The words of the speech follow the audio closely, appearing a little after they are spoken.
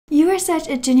such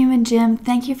a genuine gem,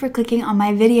 thank you for clicking on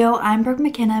my video. I'm Brooke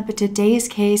Makenna, but today's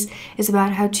case is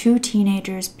about how two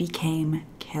teenagers became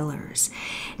killers.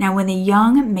 Now, when the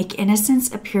young make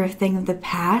innocence appear a thing of the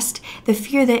past, the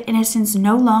fear that innocence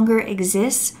no longer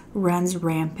exists runs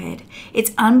rampant.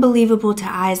 It's unbelievable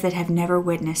to eyes that have never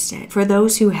witnessed it. For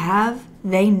those who have,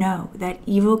 they know that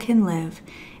evil can live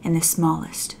in the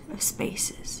smallest of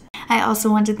spaces. I also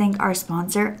want to thank our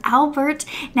sponsor, Albert.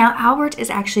 Now, Albert is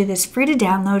actually this free to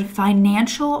download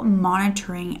financial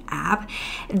monitoring app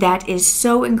that is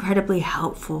so incredibly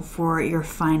helpful for your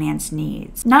finance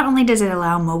needs. Not only does it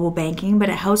allow mobile banking, but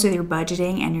it helps with your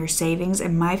budgeting and your savings.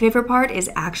 And my favorite part is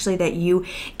actually that you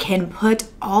can put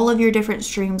all of your different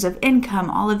streams of income,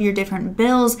 all of your different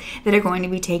bills that are going to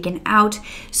be taken out,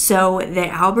 so that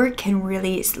Albert can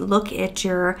really look at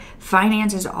your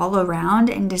finances all around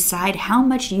and decide how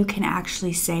much you can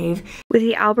actually save. With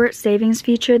the Albert savings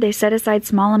feature, they set aside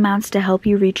small amounts to help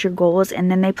you reach your goals,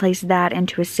 and then they place that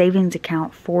into a savings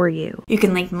account for you. You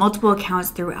can link multiple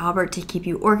accounts through Albert to keep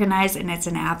you organized, and it's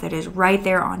an app that is right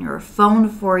there on your phone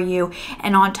for you.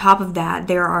 And on top of that,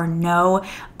 there are no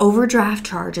overdraft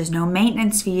charges, no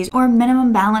maintenance fees, or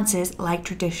minimum balances like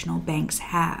traditional banks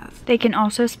have. They can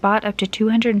also spot up to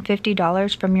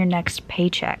 $250 from your next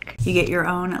paycheck. You get your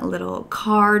own little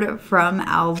card from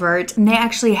Albert, and they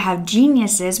actually have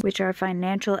geniuses, which are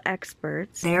financial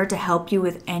experts, there to help you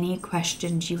with any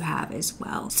questions you have as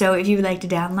well. So if you would like to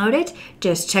download it,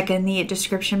 just check in the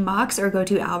description box or go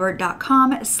to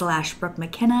albert.com/Brooke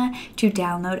Mckenna to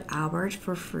download Albert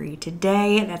for free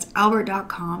today. That's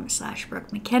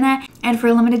albert.com/Brooke Mckenna. And for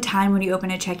a limited time, when you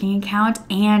open a checking account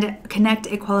and connect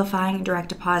a qualifying direct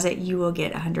deposit, you will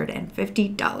get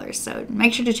 $150. So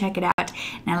make sure to check it out.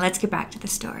 Now let's get back to the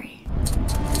story.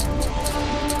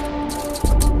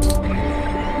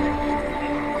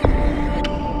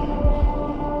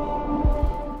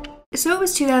 So it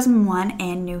was 2001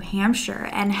 in New Hampshire,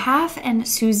 and Half and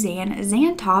Suzanne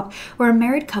Zantop were a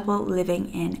married couple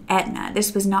living in Etna.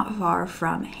 This was not far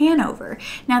from Hanover.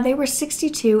 Now, they were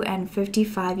 62 and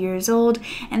 55 years old,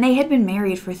 and they had been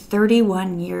married for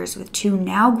 31 years with two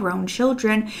now grown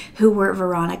children who were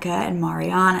Veronica and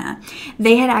Mariana.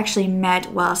 They had actually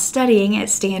met while studying at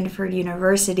Stanford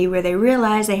University, where they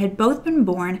realized they had both been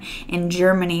born in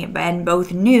Germany and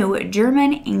both knew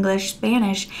German, English,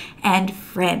 Spanish, and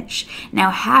French. Now,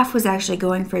 Half was actually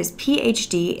going for his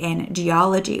PhD in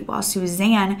geology, while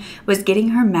Suzanne was getting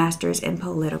her master's in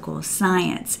political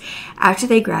science. After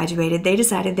they graduated, they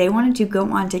decided they wanted to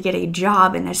go on to get a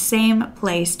job in the same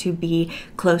place to be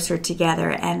closer together,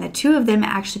 and the two of them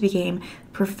actually became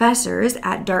professors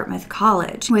at Dartmouth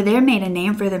College, where they made a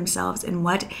name for themselves in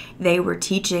what they were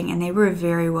teaching, and they were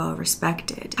very well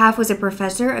respected. Half was a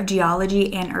professor of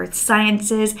geology and earth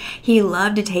sciences. He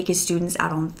loved to take his students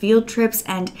out on field trips,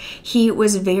 and he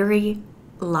was very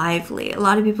lively. A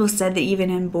lot of people said that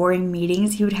even in boring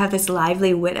meetings, he would have this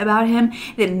lively wit about him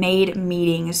that made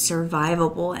meetings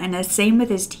survivable. And the same with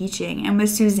his teaching. And with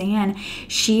Suzanne,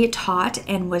 she taught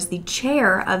and was the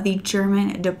chair of the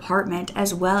German department,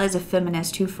 as well as a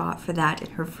feminist who fought for that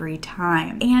in her free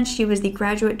time. And she was the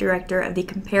graduate director of the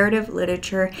Comparative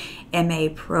Literature MA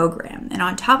program. And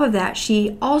on top of that,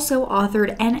 she also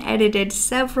authored and edited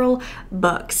several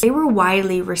books. They were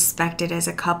widely respected as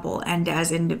a couple and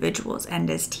as individuals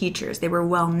and as teachers. They were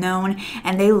well known,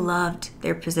 and they loved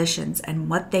their positions and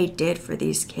what they did for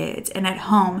these kids. And at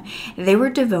home, they were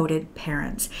devoted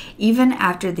parents. Even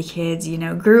after the kids,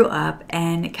 grew up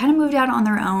and kind of moved out on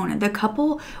their own, the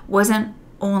couple wasn't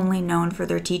only known for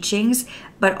their teachings,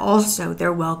 but also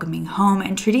their welcoming home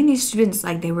and treating these students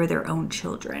like they were their own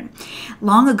children.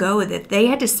 Long ago, that they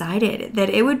had decided that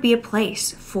it would be a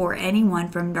place for anyone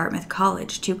from Dartmouth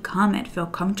College to come and feel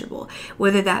comfortable,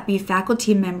 whether that be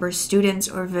faculty members, students,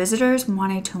 or visitors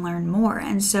wanting to learn more.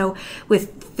 And so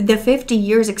with the 50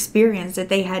 years experience that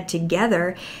they had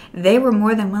together, they were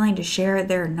more than willing to share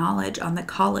their knowledge on the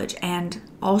college and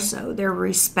also their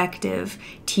respective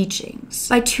teachings.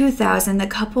 By 2000, the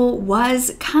couple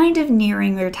was kind of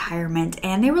nearing retirement,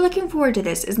 and they were looking forward to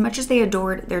this. As much as they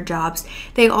adored their jobs,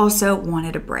 they also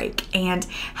wanted a break. And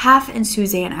Half and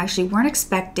Suzanne actually weren't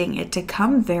expecting it to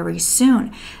come very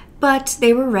soon, but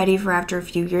they were ready for, after a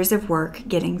few years of work,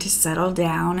 getting to settle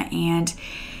down and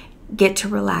get to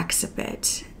relax a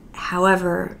bit.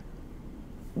 However,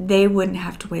 they wouldn't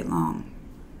have to wait long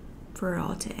for it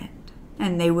all to end.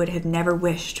 and they would have never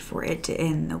wished for it to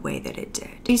end the way that it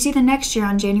did. You see, the next year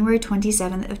on January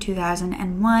 27th of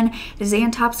 2001, the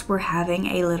Zantops were having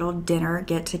a little dinner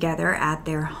get-together at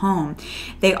their home.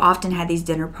 They often had these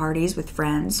dinner parties with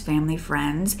friends, family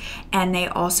friends, and they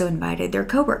also invited their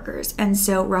coworkers. And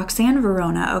so Roxanne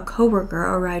Verona, a coworker,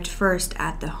 arrived first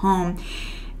at the home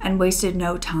and wasted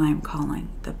no time calling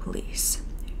the police.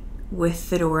 With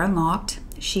the door unlocked,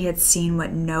 she had seen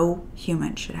what no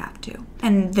human should have to.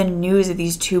 And the news of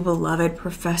these two beloved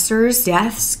professors'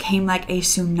 deaths came like a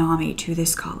tsunami to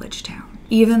this college town.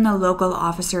 Even the local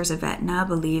officers of Etna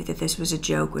believed that this was a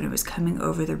joke when it was coming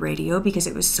over the radio because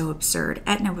it was so absurd.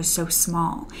 Etna was so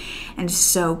small and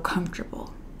so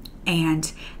comfortable.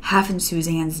 And Half and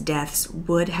Suzanne's deaths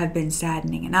would have been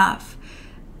saddening enough.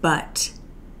 But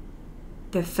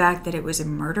the fact that it was a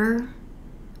murder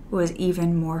was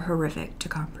even more horrific to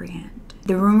comprehend.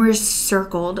 The rumors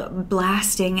circled,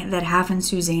 blasting that Half and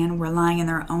Suzanne were lying in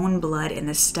their own blood in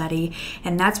the study,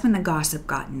 and that's when the gossip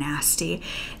got nasty.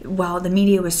 While the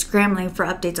media was scrambling for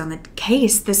updates on the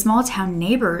case, the small town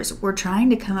neighbors were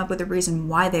trying to come up with a reason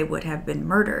why they would have been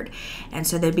murdered, and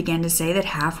so they began to say that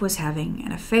Half was having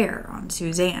an affair on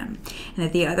Suzanne, and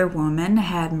that the other woman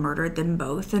had murdered them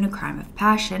both in a crime of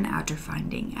passion after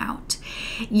finding out.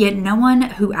 Yet no one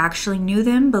who actually knew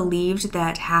them believed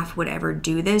that Half would ever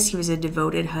do this. He was a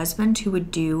devoted husband who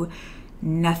would do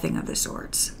nothing of the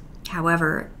sorts.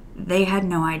 However, they had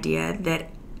no idea that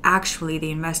actually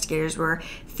the investigators were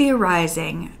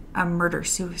theorizing a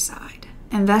murder-suicide.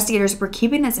 Investigators were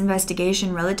keeping this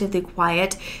investigation relatively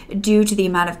quiet due to the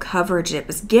amount of coverage it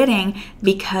was getting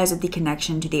because of the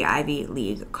connection to the Ivy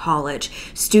League college.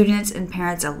 Students and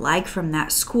parents alike from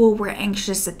that school were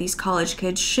anxious that these college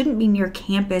kids shouldn't be near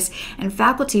campus, and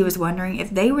faculty was wondering if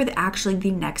they were actually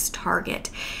the next target.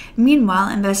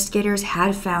 Meanwhile, investigators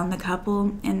had found the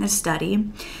couple in the study,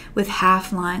 with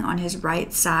Half lying on his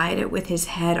right side with his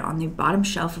head on the bottom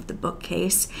shelf of the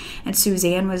bookcase, and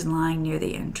Suzanne was lying near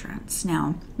the entrance. Now,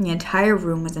 the entire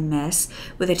room was a mess,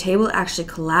 with a table actually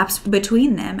collapsed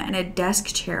between them and a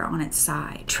desk chair on its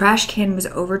side. Trash can was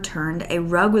overturned, a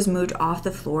rug was moved off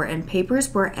the floor, and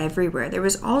papers were everywhere. There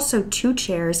was also 2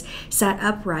 chairs sat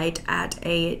upright at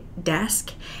a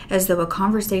desk, as though a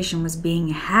conversation was being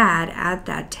had at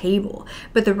that table.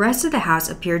 But the rest of the house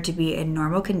appeared to be in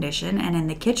normal condition, and in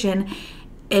the kitchen,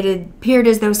 it appeared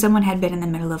as though someone had been in the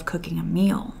middle of cooking a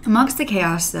meal. Amongst the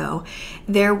chaos, though,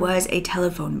 there was a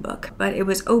telephone book, but it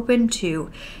was open to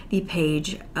the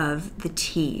page of the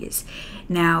T's.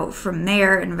 Now, from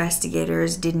there,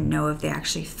 investigators didn't know if they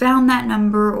actually found that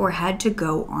number or had to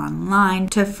go online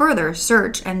to further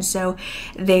search, and so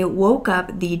they woke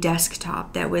up the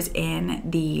desktop that was in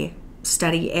the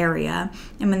study area,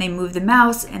 and when they moved the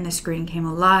mouse and the screen came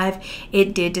alive,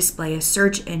 it did display a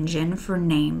search engine for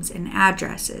names and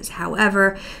addresses.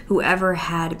 However, whoever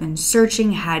had been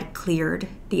searching had cleared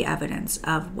the evidence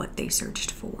of what they searched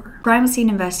for. Crime scene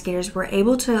investigators were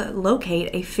able to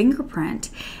locate a fingerprint,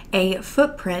 a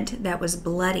footprint that was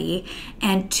bloody,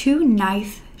 and 2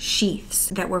 knife sheaths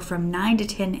that were from 9 to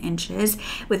 10 inches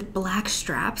with black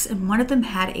straps, and one of them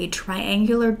had a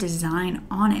triangular design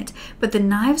on it, but the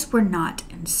knives were not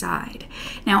inside.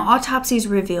 Now, autopsies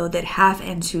revealed that Half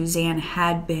and Suzanne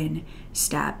had been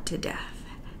stabbed to death.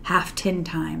 Half 10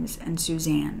 times and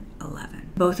Suzanne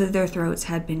 11. Both of their throats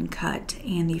had been cut,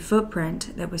 and the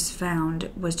footprint that was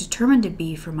found was determined to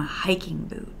be from a hiking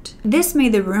boot. This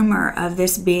made the rumor of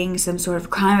this being some sort of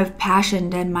crime of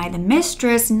passion done by the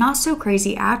mistress not so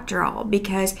crazy after all,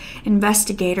 because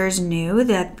investigators knew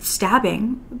that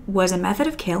stabbing was a method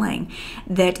of killing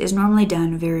that is normally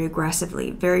done very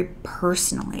aggressively, very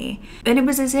personally. And it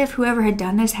was as if whoever had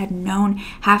done this had known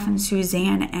Half and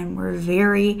Suzanne and were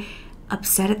very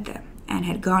upset at them and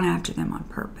had gone after them on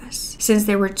purpose. Since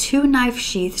there were 2 knife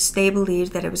sheaths, they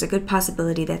believed that it was a good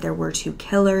possibility that there were 2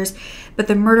 killers, but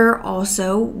the murder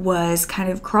also was kind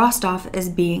of crossed off as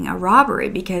being a robbery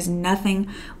because nothing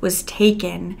was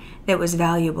taken that was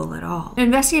valuable at all.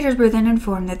 Investigators were then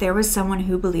informed that there was someone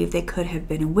who believed they could have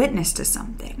been a witness to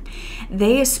something.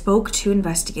 They spoke to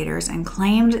investigators and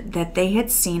claimed that they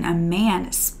had seen a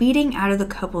man speeding out of the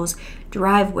couple's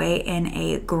driveway in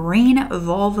a green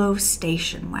Volvo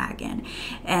station wagon.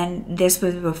 And this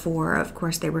was before, of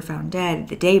course, they were found dead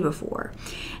the day before.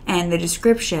 And the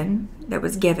description that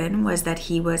was given was that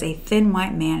he was a thin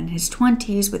white man in his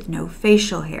 20s with no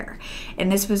facial hair.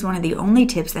 And this was one of the only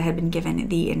tips that had been given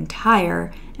the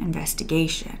entire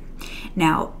investigation.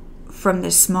 Now, from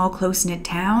this small, close-knit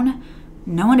town,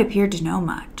 no one appeared to know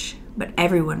much, but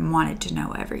everyone wanted to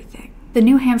know everything. The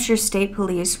New Hampshire State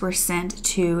Police were sent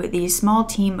to the small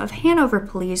team of Hanover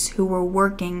police who were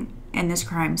working in this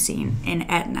crime scene in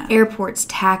Etna. Airports,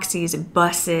 taxis,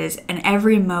 buses, and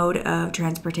every mode of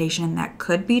transportation that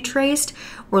could be traced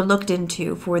were looked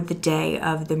into for the day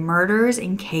of the murders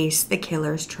in case the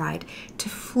killers tried to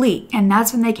flee. And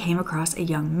that's when they came across a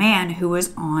young man who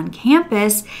was on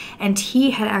campus, and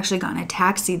he had actually gotten a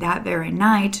taxi that very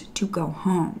night to go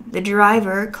home. The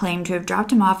driver claimed to have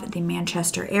dropped him off at the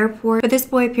Manchester airport, but this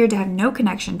boy appeared to have no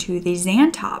connection to the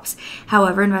Xantops.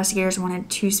 However, investigators wanted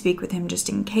to speak with him just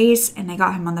in case, and they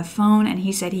got him on the phone, and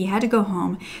he said he had to go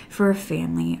home for a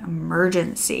family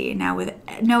emergency. Now, with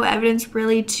no evidence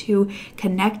really to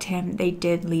connect him, they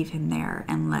did leave him there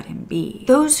and let him be.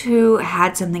 Those who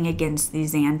had something against the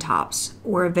Xantops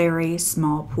were a very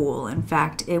small pool. In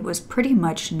fact, it was pretty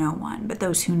much no one. But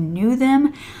those who knew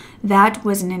them, that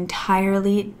was an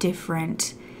entirely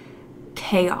different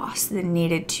chaos that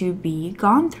needed to be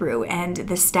gone through, and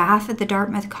the staff at the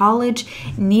Dartmouth College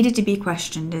needed to be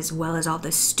questioned, as well as all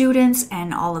the students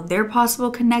and all of their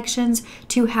possible connections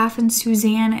to Half and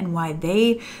Suzanne and why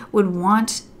they would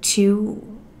want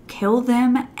to kill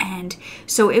them. And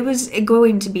so it was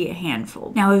going to be a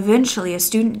handful. Now, eventually a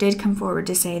student did come forward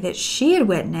to say that she had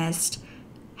witnessed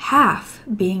Half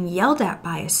being yelled at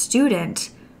by a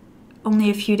student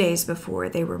only a few days before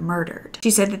they were murdered.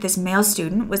 She said that this male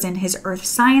student was in his earth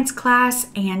science class,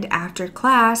 and after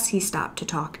class he stopped to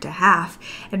talk to Half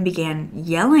and began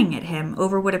yelling at him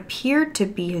over what appeared to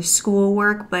be his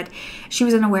schoolwork, but she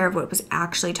was unaware of what was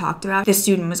actually talked about. The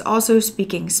student was also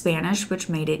speaking Spanish, which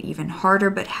made it even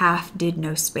harder, but Half did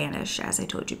know Spanish, as I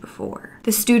told you before.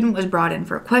 The student was brought in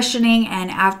for questioning, and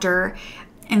after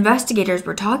investigators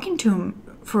were talking to him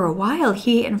for a while,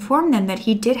 he informed them that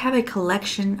he did have a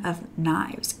collection of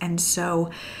knives. And so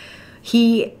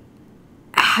he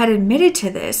had admitted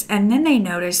to this, and then they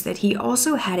noticed that he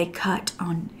also had a cut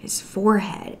on his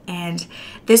forehead. And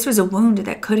this was a wound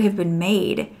that could have been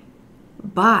made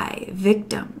by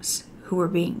victims who were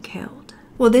being killed.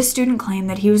 Well, this student claimed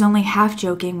that he was only half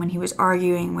joking when he was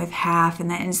arguing with Half, and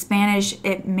that in Spanish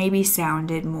it maybe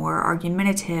sounded more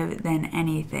argumentative than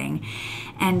anything.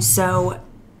 And so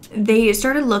they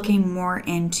started looking more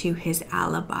into his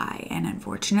alibi, and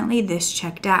unfortunately this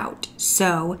checked out.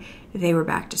 So they were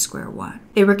back to square one.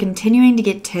 They were continuing to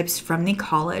get tips from the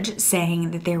college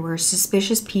saying that there were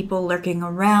suspicious people lurking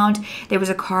around. There was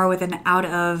a car with an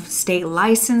out-of-state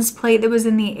license plate that was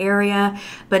in the area,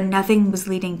 but nothing was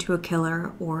leading to a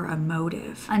killer or a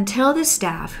motive. Until the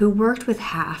staff who worked with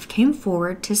Half came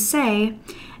forward to say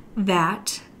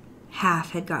that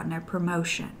Half had gotten a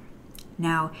promotion.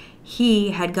 Now,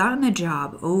 he had gotten the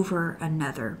job over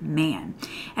another man.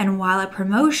 And while a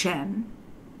promotion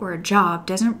or a job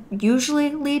doesn't usually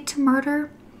lead to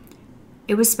murder,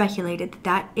 it was speculated that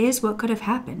that is what could have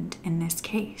happened in this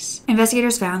case.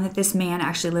 Investigators found that this man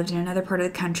actually lived in another part of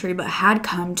the country, but had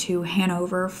come to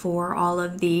Hanover for all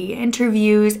of the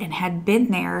interviews and had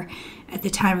been there at the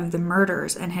time of the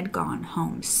murders and had gone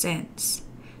home since.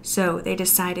 So they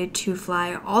decided to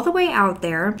fly all the way out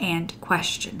there and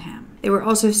question him. They were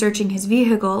also searching his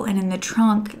vehicle, and in the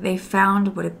trunk they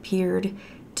found what appeared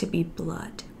to be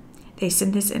blood. They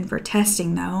sent this in for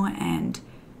testing though, and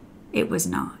it was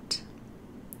not.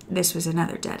 This was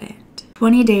another dead end.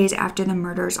 20 days after the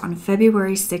murders, on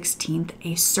February 16th,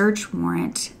 a search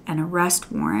warrant, an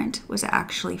arrest warrant, was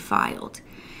actually filed.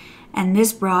 And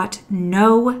this brought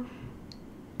no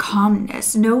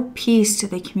calmness, no peace to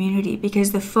the community,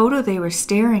 because the photo they were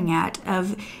staring at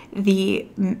of the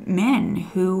men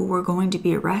who were going to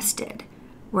be arrested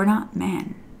were not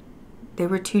men. They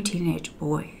were two teenage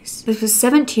boys. This was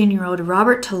 17-year-old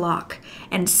Robert Tulloch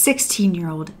and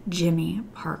 16-year-old Jimmy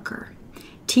Parker.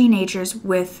 Teenagers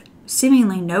with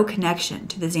seemingly no connection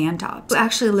to the Xantops, who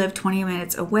actually lived 20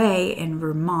 minutes away in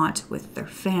Vermont with their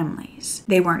families.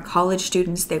 They weren't college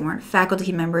students, they weren't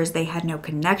faculty members, they had no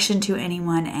connection to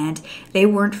anyone, and they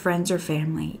weren't friends or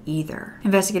family either.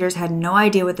 Investigators had no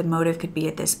idea what the motive could be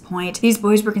at this point. These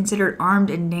boys were considered armed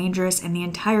and dangerous, and the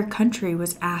entire country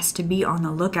was asked to be on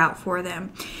the lookout for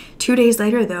them. 2 days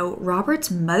later, though,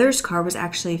 Robert's mother's car was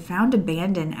actually found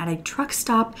abandoned at a truck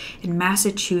stop in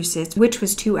Massachusetts, which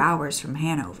was 2 hours from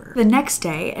Hanover. The next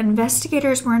day,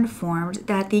 investigators were informed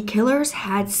that the killers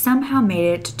had somehow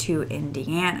made it to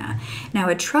Indiana. Now,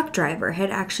 a truck driver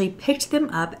had actually picked them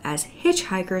up as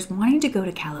hitchhikers wanting to go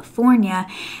to California,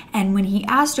 and when he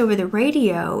asked over the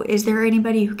radio, "Is there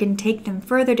anybody who can take them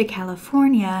further to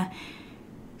California?"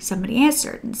 somebody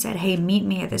answered and said, "Hey, meet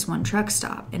me at this one truck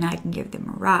stop and I can give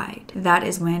them a ride." That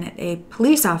is when a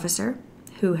police officer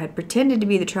who had pretended to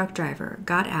be the truck driver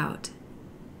got out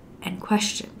and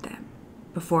questioned them.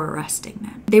 before arresting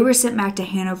them. They were sent back to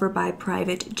Hanover by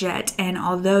private jet, and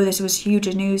although this was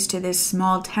huge news to this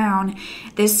small town,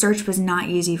 this search was not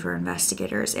easy for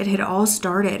investigators. It had all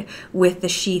started with the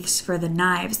sheaths for the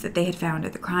knives that they had found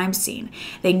at the crime scene.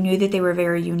 They knew that they were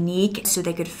very unique, so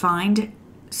they could find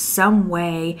some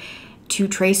way to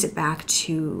trace it back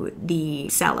to the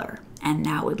seller, and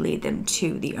that would lead them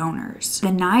to the owners.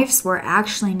 The knives were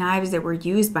actually knives that were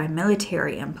used by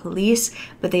military and police,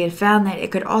 but they had found that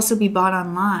it could also be bought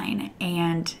online,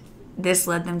 and this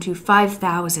led them to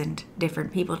 5,000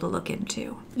 different people to look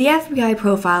into. The FBI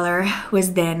profiler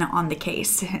was then on the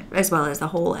case, as well as the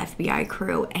whole FBI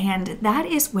crew, and that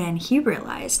is when he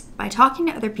realized, by talking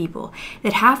to other people,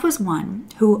 that Half was one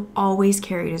who always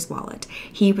carried his wallet.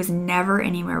 He was never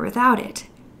anywhere without it.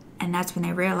 And that's when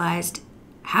they realized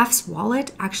Half's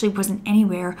wallet actually wasn't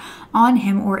anywhere on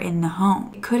him or in the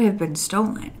home. It could have been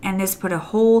stolen, and this put a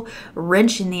whole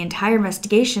wrench in the entire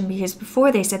investigation, because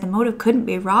before they said the motive couldn't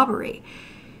be robbery,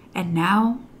 and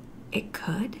now it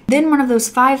could. Then one of those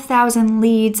 5,000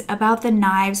 leads about the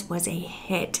knives was a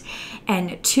hit,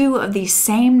 and 2 of these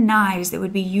same knives that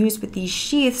would be used with these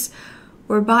sheaths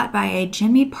were bought by a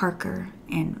Jimmy Parker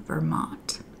in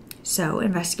Vermont. So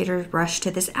investigators rushed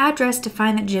to this address to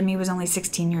find that Jimmy was only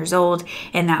 16 years old,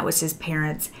 and that was his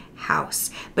parents' house.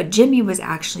 But Jimmy was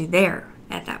actually there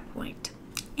at that point,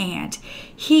 and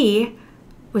he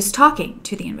was talking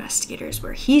to the investigators,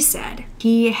 where he said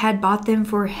he had bought them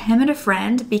for him and a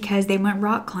friend because they went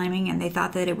rock climbing and they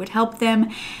thought that it would help them,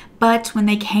 but when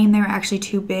they came, they were actually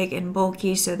too big and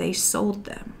bulky, so they sold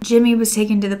them. Jimmy was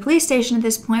taken to the police station at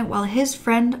this point, while his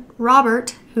friend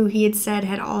Robert, who he had said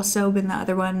had also been the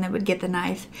other one that would get the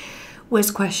knife,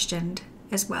 was questioned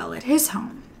as well at his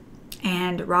home.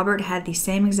 And Robert had the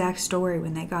same exact story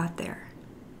when they got there.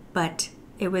 But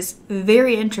it was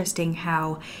very interesting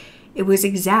how it was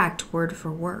exact word for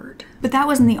word. But that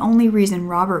wasn't the only reason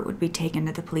Robert would be taken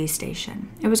to the police station.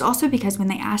 It was also because when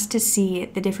they asked to see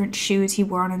the different shoes he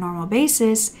wore on a normal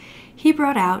basis, he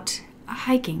brought out a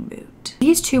hiking boot.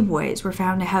 These 2 boys were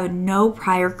found to have no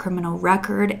prior criminal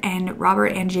record, and Robert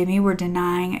and Jimmy were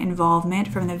denying involvement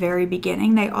from the very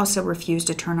beginning. They also refused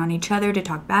to turn on each other, to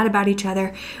talk bad about each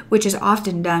other, which is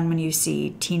often done when you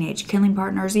see teenage killing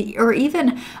partners or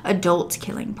even adult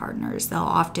killing partners. They'll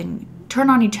often turn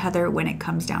on each other when it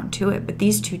comes down to it, but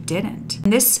these 2 didn't.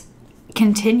 And this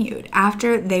continued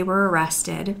after they were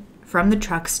arrested from the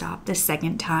truck stop the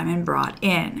second time and brought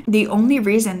in. The only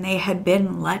reason they had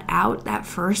been let out that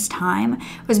first time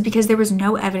was because there was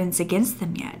no evidence against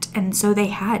them yet, and so they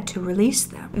had to release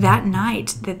them. That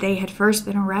night that they had first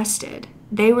been arrested,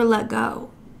 they were let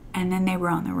go, and then they were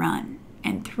on the run.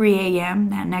 And 3 a.m.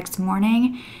 that next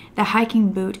morning, the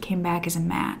hiking boot came back as a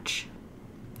match.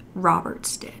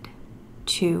 Robert's did,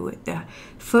 to the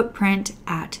footprint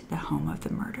at the home of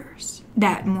the murders.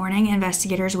 That morning,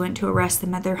 investigators went to arrest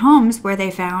them at their homes, where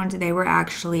they found they were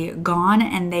actually gone,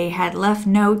 and they had left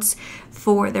notes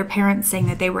for their parents saying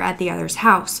that they were at the other's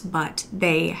house, but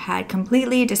they had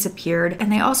completely disappeared.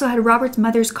 And they also had Robert's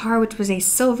mother's car, which was a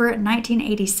silver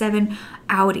 1987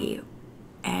 Audi,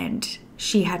 and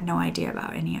she had no idea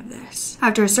about any of this.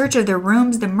 After a search of their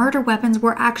rooms, the murder weapons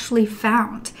were actually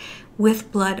found,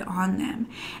 with blood on them,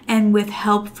 and with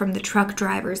help from the truck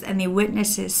drivers and the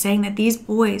witnesses saying that these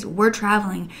boys were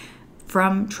traveling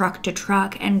from truck to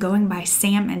truck and going by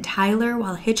Sam and Tyler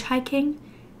while hitchhiking,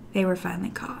 they were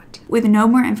finally caught. With no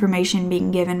more information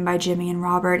being given by Jimmy and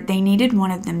Robert, they needed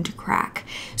one of them to crack.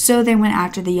 So they went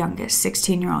after the youngest,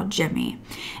 16-year-old Jimmy,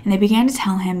 and they began to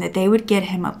tell him that they would get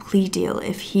him a plea deal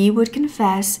if he would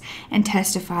confess and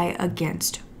testify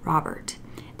against Robert.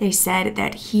 They said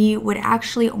that he would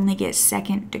actually only get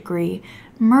second-degree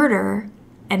murder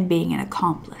and being an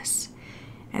accomplice.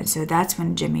 And so that's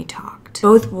when Jimmy talked.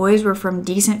 Both boys were from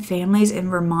decent families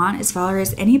in Vermont as far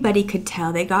as anybody could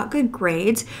tell. They got good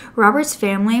grades. Robert's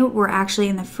family were actually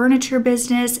in the furniture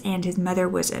business, and his mother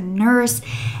was a nurse,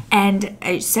 and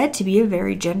it's said to be a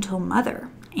very gentle mother.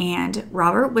 And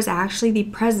Robert was actually the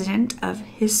president of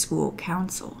his school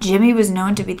council. Jimmy was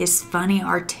known to be this funny,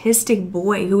 artistic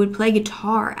boy who would play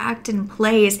guitar, act in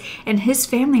plays, and his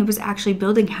family was actually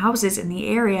building houses in the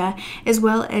area, as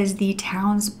well as the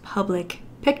town's public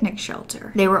picnic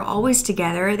shelter. They were always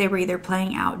together. They were either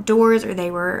playing outdoors or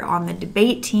they were on the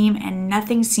debate team, and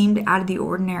nothing seemed out of the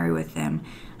ordinary with them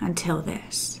until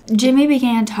this. Jimmy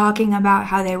began talking about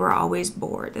how they were always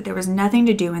bored, that there was nothing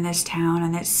to do in this town,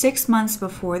 and that 6 months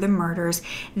before the murders,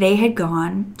 they had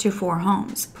gone to 4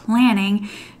 homes, planning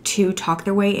to talk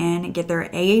their way in and get their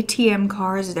ATM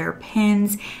cards, their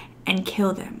pins, and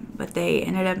kill them, but they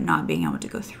ended up not being able to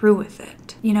go through with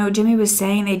it. You know, Jimmy was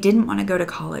saying they didn't want to go to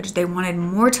college. They wanted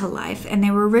more to life, and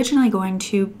they were originally going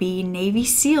to be Navy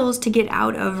SEALs to get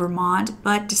out of Vermont,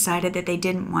 but decided that they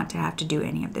didn't want to have to do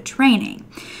any of the training.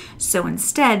 So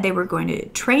instead, they were going to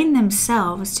train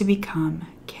themselves to become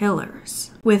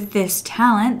killers. With this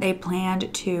talent, they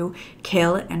planned to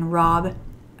kill and rob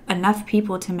enough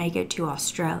people to make it to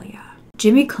Australia.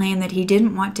 Jimmy claimed that he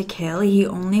didn't want to kill, he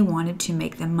only wanted to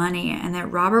make the money, and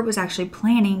that Robert was actually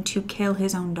planning to kill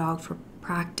his own dog for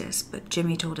practice, but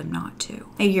Jimmy told him not to.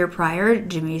 A year prior,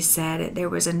 Jimmy said there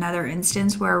was another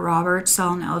instance where Robert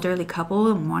saw an elderly couple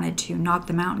and wanted to knock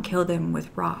them out and kill them with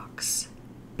rocks,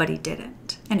 but he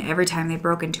didn't. And every time they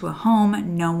broke into a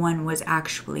home, no one was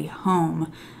actually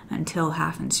home until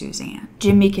Half and Suzanne.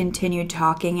 Jimmy continued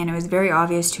talking, and it was very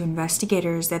obvious to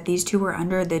investigators that these two were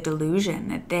under the delusion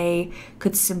that they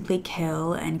could simply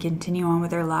kill and continue on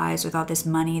with their lives with all this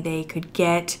money they could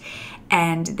get,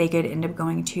 and they could end up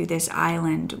going to this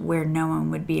island where no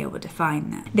one would be able to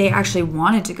find them. They actually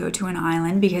wanted to go to an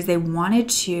island because they wanted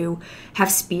to have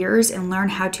spears and learn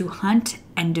how to hunt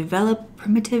and develop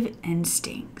primitive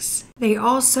instincts. They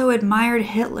also admired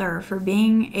Hitler for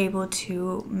being able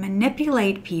to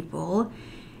manipulate people,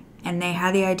 and they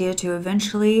had the idea to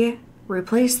eventually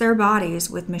replace their bodies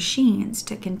with machines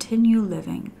to continue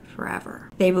living forever.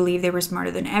 They believed they were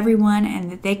smarter than everyone and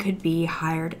that they could be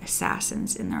hired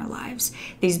assassins in their lives.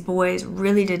 These boys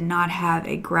really did not have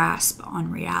a grasp on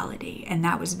reality, and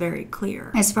that was very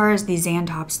clear. As far as the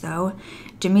Xantops, though,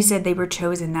 Jimmy said they were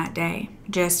chosen that day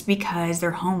just because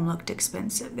their home looked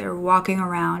expensive. They were walking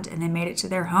around and they made it to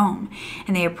their home,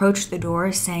 and they approached the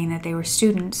door saying that they were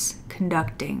students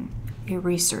conducting a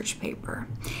research paper.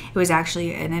 It was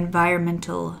actually an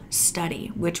environmental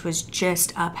study, which was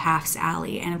just up Half's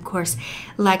alley. And of course,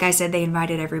 like I said, they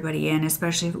invited everybody in,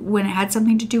 especially when it had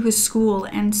something to do with school.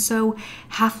 And so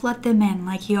Half let them in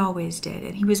like he always did,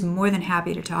 and he was more than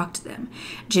happy to talk to them.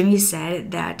 Jimmy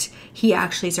said that he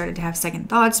actually started to have second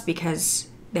thoughts because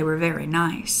they were very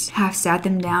nice. Half sat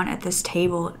them down at this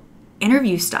table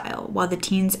interview style while the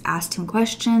teens asked him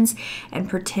questions and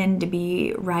pretend to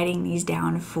be writing these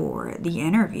down for the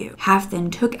interview. Half then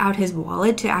took out his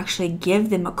wallet to actually give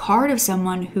them a card of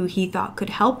someone who he thought could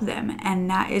help them, and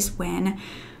that is when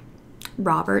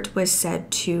Robert was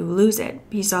said to lose it.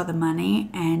 He saw the money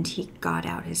and he got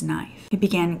out his knife. He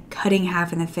began cutting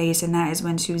Half in the face, and that is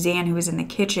when Suzanne, who was in the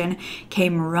kitchen,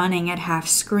 came running at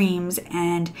Half's screams,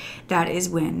 and that is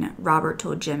when Robert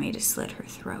told Jimmy to slit her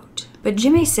throat. But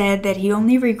Jimmy said that he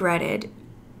only regretted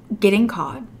getting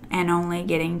caught and only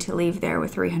getting to leave there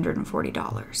with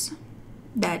 $340.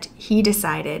 That he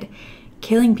decided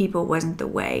killing people wasn't the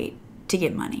way to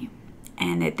get money,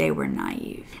 and that they were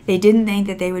naive. They didn't think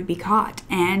that they would be caught,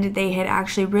 and they had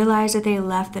actually realized that they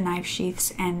left the knife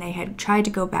sheaths and they had tried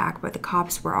to go back, but the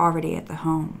cops were already at the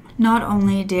home. Not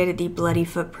only did the bloody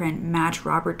footprint match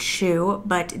Robert's shoe,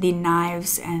 but the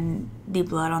knives and the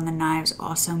blood on the knives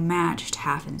also matched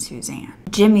Half and Suzanne.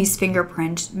 Jimmy's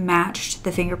fingerprint matched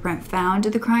the fingerprint found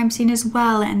at the crime scene as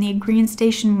well, and the green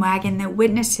station wagon that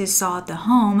witnesses saw at the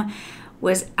home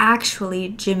was actually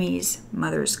Jimmy's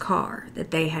mother's car,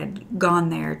 that they had gone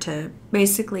there to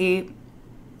basically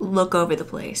look over the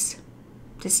place,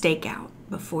 to stake out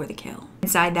before the kill.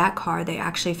 Inside that car, they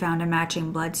actually found a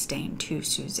matching blood stain to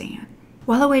Suzanne.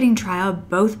 While awaiting trial,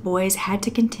 both boys had to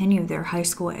continue their high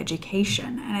school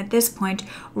education, and at this point,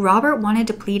 Robert wanted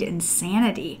to plead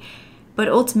insanity, but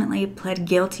ultimately pled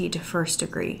guilty to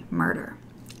first-degree murder.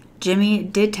 Jimmy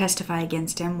did testify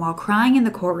against him while crying in the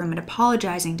courtroom and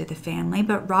apologizing to the family,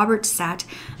 but Robert sat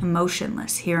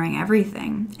emotionless, hearing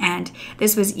everything. And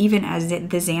this was even as the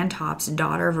Xantops'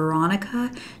 daughter,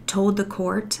 Veronica, told the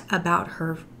court about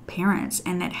her parents,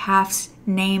 and that Half's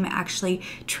name actually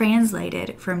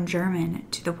translated from German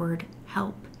to the word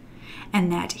help,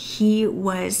 and that he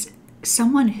was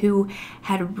someone who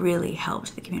had really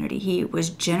helped the community. He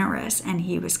was generous, and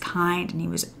he was kind, and he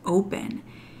was open,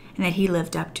 and that he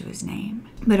lived up to his name.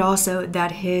 But also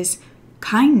that his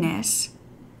kindness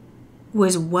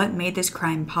was what made this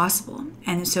crime possible,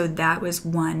 and so that was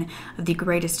one of the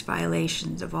greatest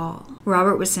violations of all.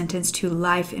 Robert was sentenced to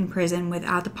life in prison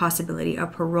without the possibility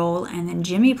of parole, and then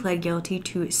Jimmy pled guilty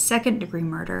to second-degree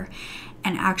murder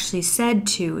and actually said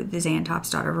to the Xantops'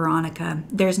 daughter Veronica,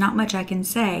 "There's not much I can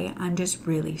say, I'm just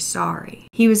really sorry."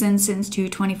 He was then sentenced to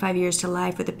 25 years to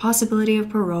life with the possibility of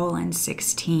parole in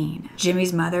 16.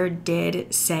 Jimmy's mother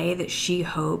did say that she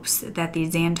hopes that the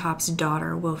Xantops'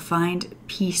 daughter will find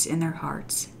peace in their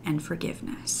hearts and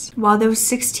forgiveness. While those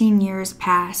 16 years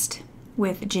passed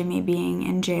with Jimmy being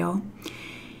in jail,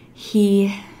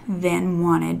 he then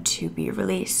wanted to be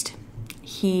released.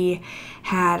 He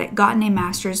had gotten a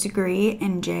master's degree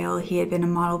in jail. He had been a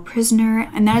model prisoner,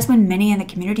 and that is when many in the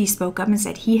community spoke up and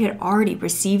said he had already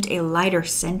received a lighter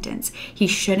sentence. He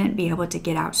shouldn't be able to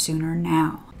get out sooner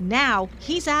now. Now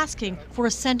he's asking for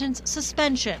a sentence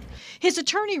suspension. His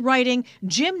attorney writing,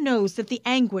 Jim knows that the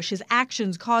anguish his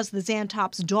actions caused the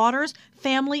Zantop's daughters,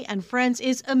 family, and friends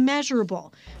is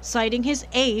immeasurable, citing his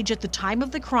age at the time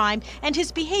of the crime and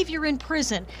his behavior in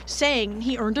prison, saying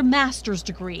he earned a master's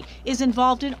degree, is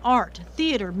involved in art,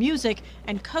 theater, music,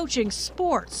 and coaching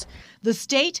sports. The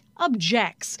state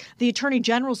objects. The Attorney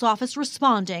General's office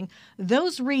responding,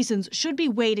 those reasons should be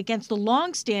weighed against the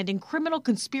long-standing criminal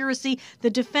conspiracy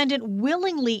the defendant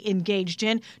willingly engaged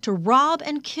in to rob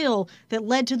and kill that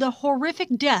led to the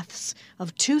horrific deaths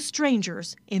of two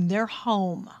strangers in their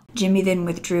home. Jimmy then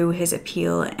withdrew his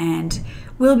appeal and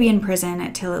will be in prison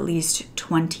until at least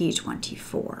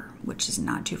 2024, which is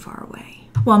not too far away.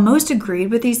 While most agreed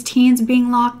with these teens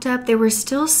being locked up, there were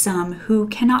still some who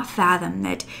cannot fathom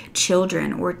that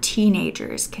children or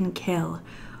teenagers can kill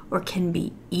or can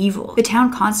be evil. The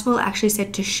town constable actually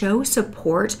said to show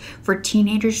support for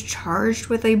teenagers charged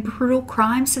with a brutal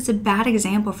crime sets a bad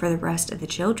example for the rest of the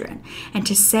children. And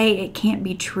to say it can't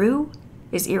be true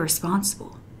is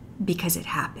irresponsible because it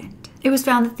happened. It was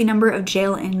found that the number of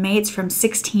jail inmates from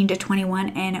 16 to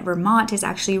 21 in Vermont has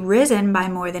actually risen by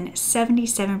more than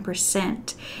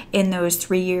 77% in those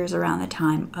 3 years around the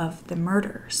time of the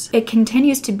murders. It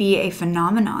continues to be a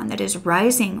phenomenon that is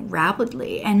rising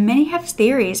rapidly, and many have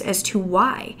theories as to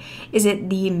why. Is it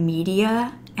the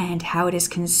media and how it is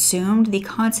consumed, the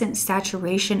constant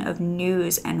saturation of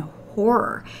news and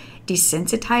horror,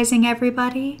 desensitizing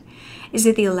everybody? Is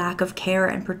it the lack of care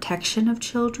and protection of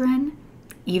children,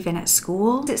 even at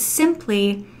school? It's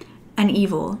simply an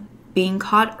evil being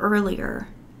caught earlier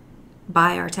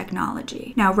by our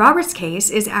technology. Now, Robert's case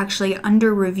is actually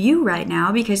under review right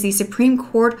now because the Supreme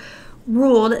Court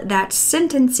ruled that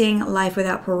sentencing life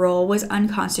without parole was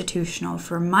unconstitutional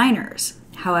for minors.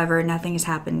 However, nothing has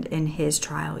happened in his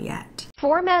trial yet.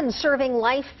 4 men serving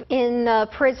life in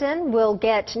prison will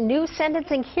get new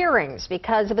sentencing hearings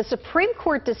because of a Supreme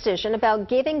Court decision about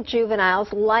giving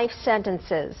juveniles life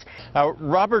sentences.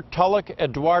 Robert Tulloch,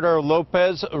 Eduardo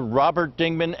Lopez, Robert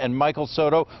Dingman, and Michael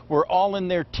Soto were all in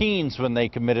their teens when they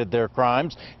committed their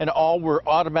crimes, and all were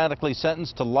automatically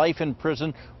sentenced to life in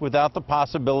prison without the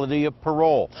possibility of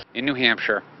parole. In New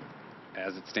Hampshire,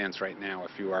 as it stands right now,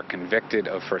 if you are convicted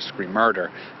of first-degree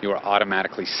murder, you are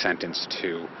automatically sentenced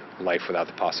to life without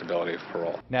the possibility of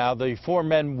parole. Now, the 4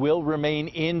 men will remain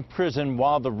in prison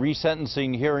while the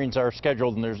resentencing hearings are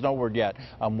scheduled, and there's no word yet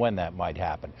on when that might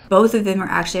happen. Both of them are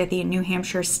actually at the New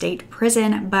Hampshire State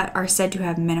Prison, but are said to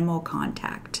have minimal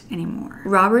contact anymore.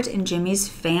 Robert and Jimmy's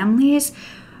families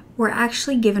were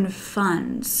actually given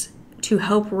funds to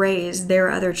help raise their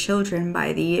other children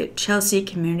by the Chelsea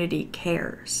Community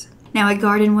Cares. Now, a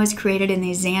garden was created in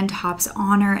the Zantop's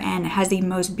honor and has the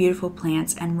most beautiful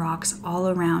plants and rocks all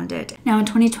around it. Now, in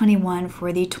 2021,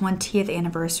 for the 20th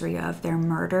anniversary of their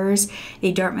murders,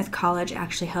 the Dartmouth College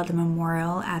actually held a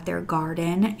memorial at their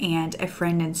garden, and a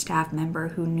friend and staff member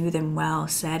who knew them well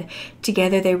said,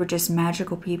 "Together they were just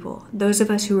magical people. Those of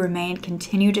us who remained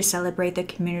continue to celebrate the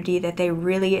community that they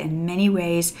really, in many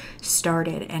ways,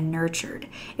 started and nurtured.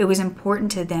 It was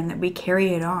important to them that we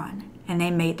carry it on, and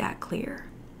they made that clear."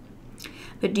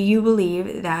 But do you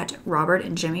believe that Robert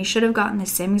and Jimmy should have gotten the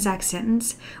same exact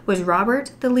sentence? Was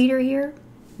Robert the leader here?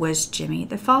 Was Jimmy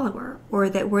the follower? Or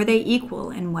that were they equal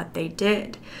in what they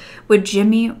did? Would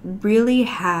Jimmy really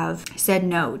have said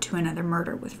no to another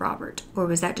murder with Robert? Or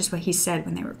was that just what he said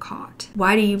when they were caught?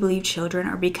 Why do you believe children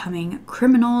are becoming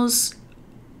criminals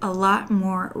a lot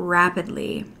more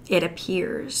rapidly, it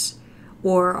appears?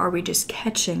 Or are we just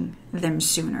catching them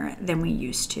sooner than we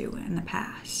used to in the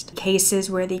past?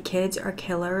 Cases where the kids are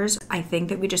killers, I think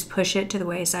that we just push it to the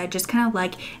wayside, just kind of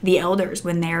like the elders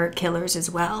when they're killers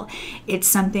as well. It's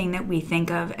something that we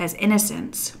think of as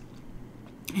innocence,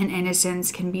 and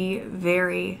innocence can be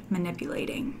very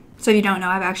manipulating. So if you don't know,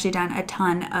 I've actually done a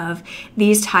ton of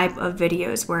these type of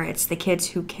videos where it's the kids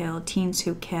who kill, teens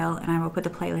who kill, and I will put the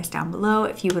playlist down below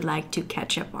if you would like to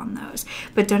catch up on those.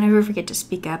 But don't ever forget to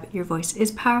speak up. Your voice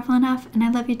is powerful enough, and I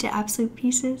love you to absolute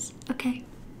pieces. Okay,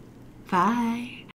 bye.